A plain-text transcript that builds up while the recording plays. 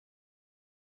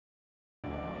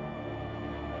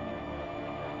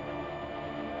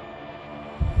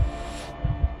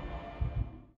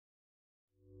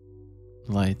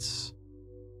Lights,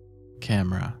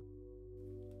 camera,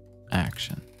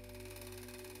 action.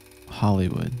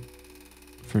 Hollywood,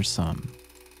 for some,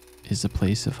 is a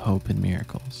place of hope and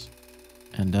miracles,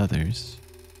 and others,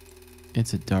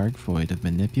 it's a dark void of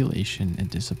manipulation and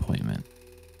disappointment.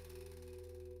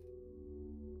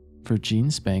 For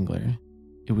Jean Spangler,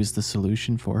 it was the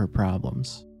solution for her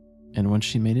problems, and once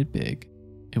she made it big,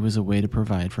 it was a way to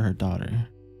provide for her daughter.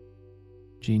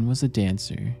 Jean was a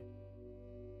dancer,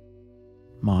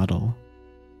 model,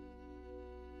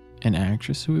 an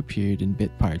actress who appeared in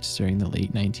bit parts during the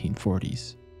late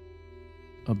 1940s.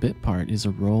 A bit part is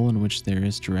a role in which there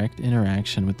is direct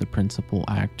interaction with the principal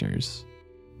actors,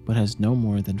 but has no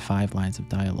more than 5 lines of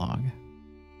dialogue.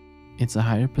 It's a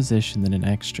higher position than an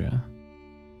extra,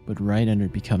 but right under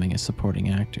becoming a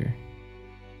supporting actor.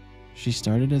 She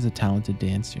started as a talented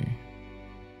dancer,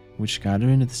 which got her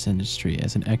into this industry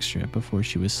as an extra before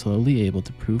she was slowly able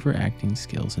to prove her acting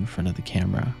skills in front of the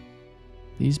camera.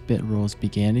 These bit roles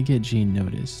began to get Jean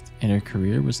noticed, and her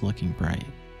career was looking bright.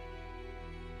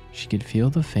 She could feel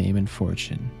the fame and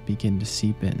fortune begin to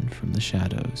seep in from the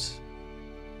shadows.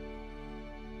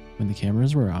 When the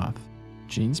cameras were off,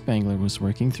 Jean Spangler was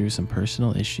working through some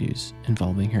personal issues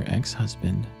involving her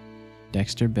ex-husband,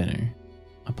 Dexter Benner,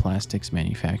 a plastics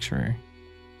manufacturer.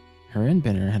 Her and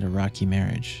Benner had a rocky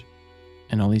marriage,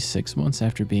 and only 6 months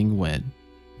after being wed,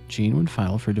 Jean would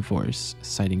file for divorce,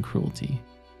 citing cruelty.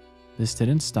 This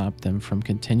didn't stop them from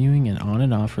continuing an on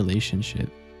and off relationship,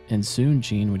 and soon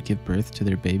Jean would give birth to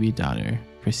their baby daughter,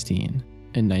 Christine,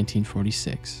 in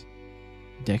 1946.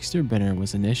 Dexter Benner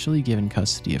was initially given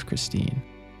custody of Christine,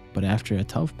 but after a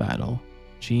tough battle,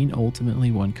 Jean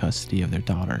ultimately won custody of their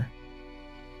daughter.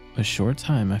 A short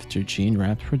time after Jean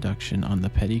wrapped production on The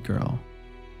Petty Girl,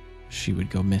 she would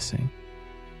go missing.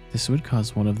 This would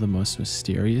cause one of the most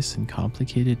mysterious and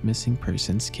complicated missing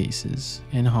persons cases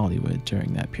in Hollywood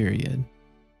during that period.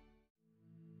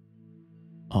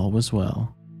 All was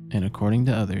well, and according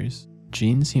to others,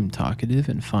 Jean seemed talkative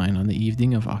and fine on the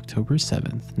evening of October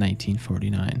 7th,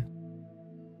 1949.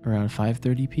 Around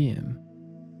 5:30 p.m.,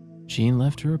 Jean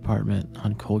left her apartment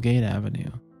on Colgate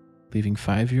Avenue, leaving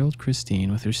 5-year-old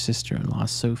Christine with her sister-in-law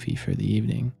Sophie for the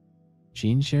evening.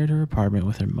 Jean shared her apartment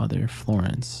with her mother,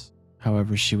 Florence.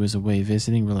 However, she was away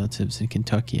visiting relatives in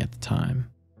Kentucky at the time.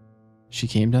 She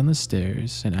came down the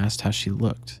stairs and asked how she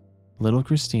looked. Little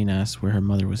Christine asked where her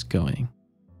mother was going,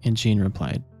 and Jean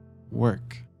replied,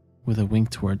 "Work," with a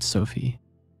wink towards Sophie.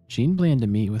 Jean planned to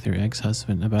meet with her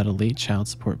ex-husband about a late child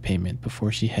support payment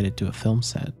before she headed to a film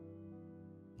set.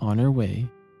 On her way,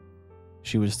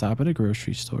 she would stop at a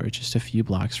grocery store just a few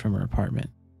blocks from her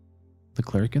apartment. The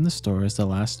clerk in the store is the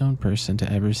last known person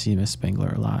to ever see Miss Spangler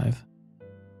alive.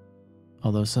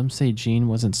 Although some say Jean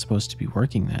wasn't supposed to be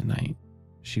working that night,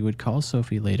 she would call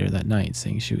Sophie later that night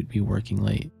saying she would be working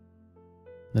late.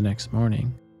 The next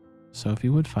morning, Sophie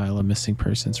would file a missing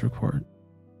persons report.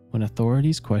 When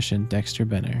authorities questioned Dexter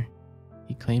Benner,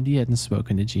 he claimed he hadn't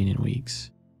spoken to Jean in weeks.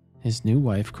 His new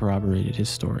wife corroborated his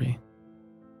story.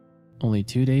 Only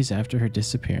 2 days after her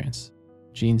disappearance,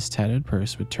 Jean's tattered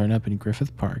purse would turn up in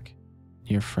Griffith Park,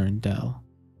 near Ferndale.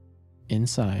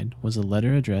 Inside was a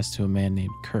letter addressed to a man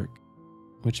named Kirk,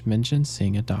 which mentioned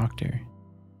seeing a doctor.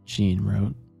 Jean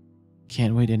wrote,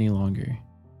 "Can't wait any longer.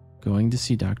 Going to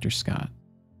see Dr. Scott.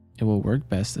 It will work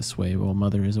best this way while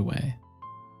Mother is away."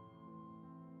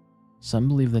 Some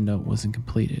believe the note wasn't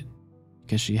completed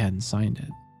because she hadn't signed it.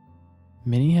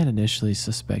 Many had initially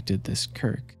suspected this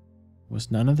Kirk was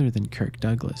none other than Kirk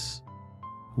Douglas,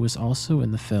 who was also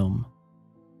in the film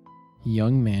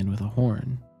Young Man with a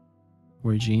Horn,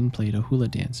 where Jean played a hula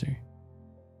dancer.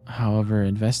 However,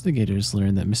 investigators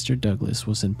learned that Mr. Douglas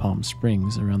was in Palm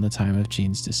Springs around the time of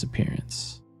Jean's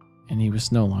disappearance, and he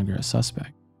was no longer a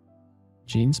suspect.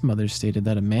 Jean's mother stated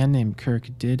that a man named Kirk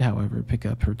did, however, pick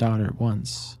up her daughter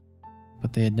once,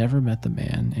 but they had never met the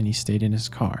man and he stayed in his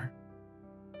car.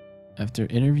 After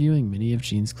interviewing many of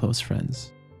Jean's close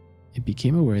friends, it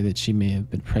became aware that she may have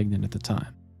been pregnant at the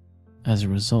time. As a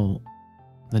result,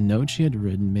 the note she had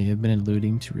written may have been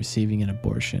alluding to receiving an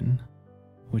abortion,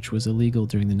 which was illegal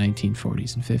during the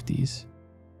 1940s and 50s.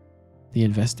 The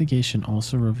investigation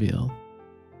also revealed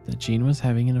that Jean was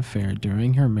having an affair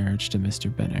during her marriage to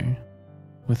Mr. Benner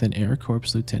with an Air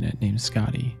Corps lieutenant named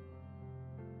Scotty.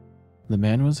 The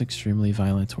man was extremely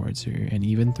violent towards her and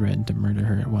even threatened to murder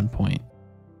her at one point.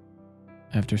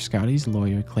 After Scotty's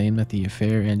lawyer claimed that the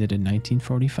affair ended in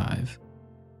 1945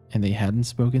 and they hadn't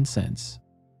spoken since,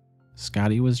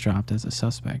 Scotty was dropped as a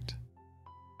suspect.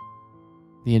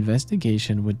 The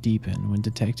investigation would deepen when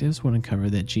detectives would uncover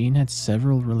that Jean had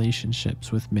several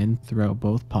relationships with men throughout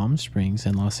both Palm Springs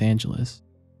and Los Angeles.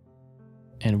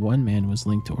 and one man was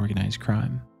linked to organized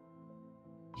crime.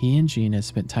 He and Jean had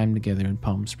spent time together in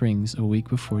Palm Springs a week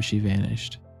before she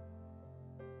vanished.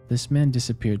 This man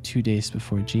disappeared 2 days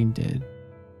before Jean did,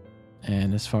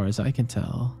 and as far as I can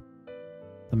tell,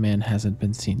 the man hasn't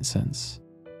been seen since.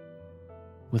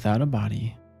 Without a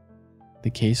body, the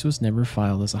case was never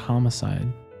filed as a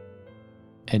homicide,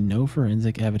 and no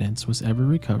forensic evidence was ever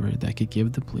recovered that could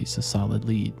give the police a solid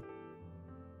lead.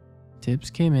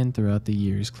 Tips came in throughout the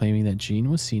years claiming that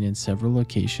Jean was seen in several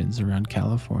locations around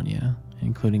California,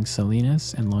 including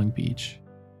Salinas and Long Beach.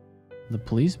 The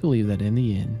police believe that in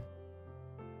the end,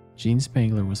 Jean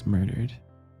Spangler was murdered.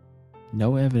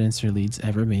 No evidence or leads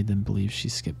ever made them believe she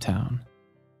skipped town.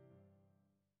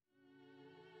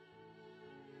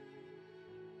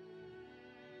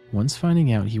 Once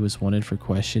finding out he was wanted for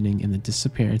questioning in the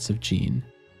disappearance of Jean,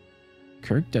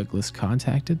 Kirk Douglas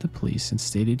contacted the police and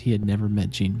stated he had never met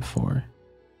Jean before.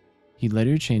 He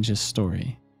later changed his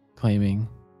story, claiming,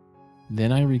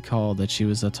 "Then I recalled that she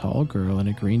was a tall girl in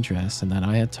a green dress and that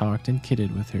I had talked and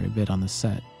kidded with her a bit on the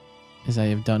set, as I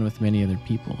have done with many other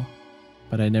people,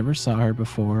 but I never saw her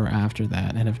before or after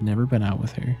that and have never been out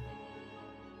with her."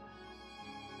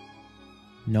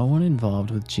 No one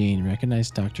involved with Jean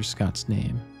recognized Dr. Scott's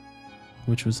name,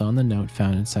 which was on the note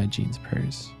found inside Jean's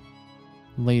purse.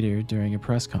 Later, during a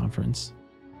press conference,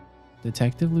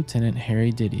 Detective Lieutenant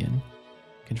Harry Didion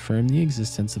confirmed the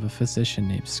existence of a physician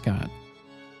named Scott,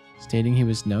 stating he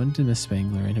was known to Miss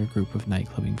Spangler and her group of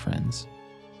nightclubbing friends.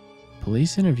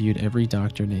 Police interviewed every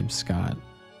doctor named Scott,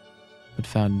 but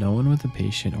found no one with a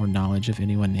patient or knowledge of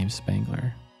anyone named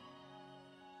Spangler.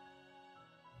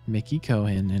 Mickey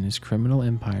Cohen and his criminal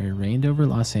empire reigned over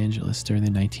Los Angeles during the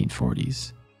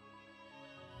 1940s.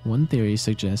 One theory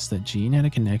suggests that Jean had a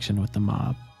connection with the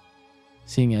mob,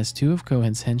 seeing as two of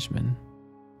Cohen's henchmen,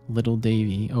 Little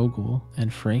Davy Ogle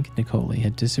and Frank Nicoli,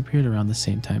 had disappeared around the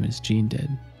same time as Jean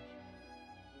did.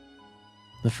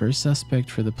 The first suspect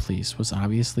for the police was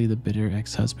obviously the bitter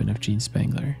ex-husband of Jean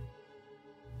Spangler.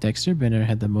 Dexter Benner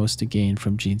had the most to gain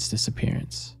from Jean's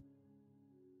disappearance.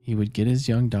 He would get his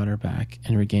young daughter back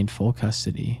and regain full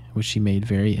custody, which he made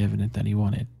very evident that he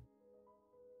wanted.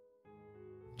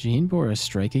 Jean bore a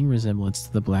striking resemblance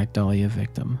to the Black Dahlia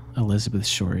victim, Elizabeth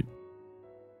Short,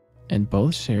 and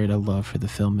both shared a love for the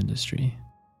film industry.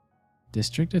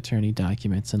 District Attorney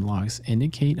documents and logs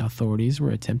indicate authorities were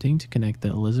attempting to connect the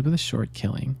Elizabeth Short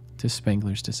killing to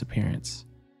Spangler's disappearance,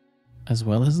 as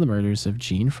well as the murders of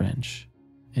Jean French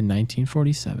in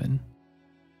 1947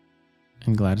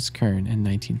 and Gladys Kern in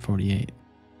 1948.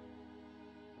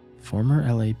 Former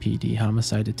LAPD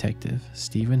homicide detective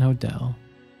Stephen Hodel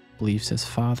believes his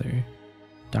father,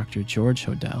 Dr. George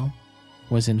Hodel,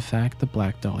 was in fact the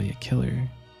Black Dahlia killer,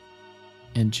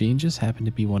 and Jean just happened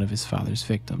to be one of his father's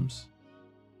victims.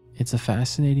 It's a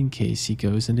fascinating case he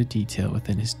goes into detail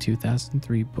within his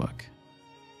 2003 book,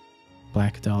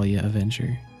 Black Dahlia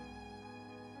Avenger.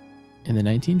 In the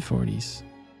 1940s,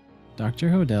 Dr.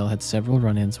 Hodel had several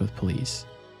run-ins with police,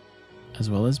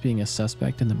 as well as being a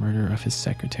suspect in the murder of his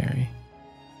secretary.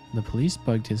 The police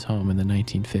bugged his home in the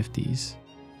 1950s,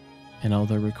 and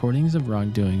although recordings of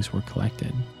wrongdoings were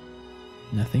collected,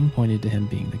 nothing pointed to him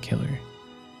being the killer.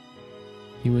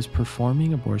 He was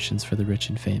performing abortions for the rich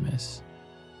and famous,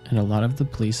 and a lot of the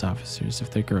police officers if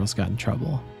their girls got in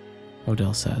trouble,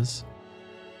 Hodel says.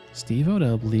 Steve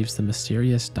Hodel believes the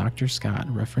mysterious Dr. Scott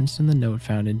referenced in the note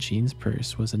found in Jean's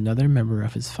purse was another member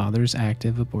of his father's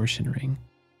active abortion ring,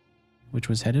 which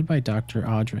was headed by Dr.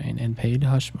 Audrain and paid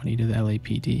hush money to the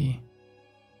LAPD.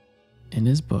 In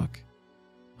his book,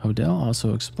 Hodel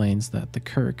also explains that the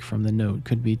Kirk from the note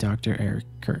could be Dr. Eric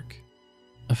Kirk,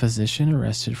 a physician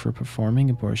arrested for performing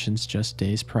abortions just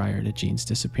days prior to Jean's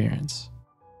disappearance.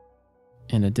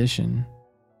 In addition,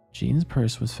 Jean's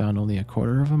purse was found only a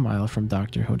quarter of a mile from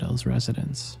Dr. Hodel's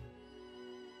residence.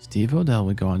 Steve Hodel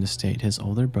would go on to state his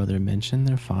older brother mentioned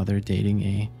their father dating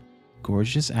a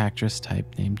gorgeous actress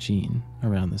type named Jean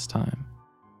around this time.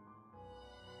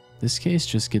 This case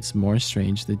just gets more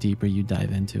strange the deeper you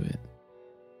dive into it.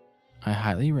 I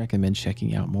highly recommend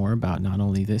checking out more about not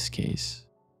only this case,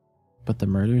 but the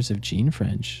murders of Jean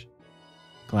French,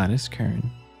 Gladys Kern,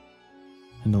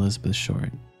 and Elizabeth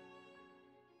Short.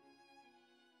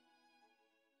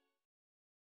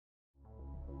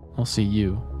 I'll see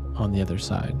you on the other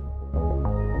side.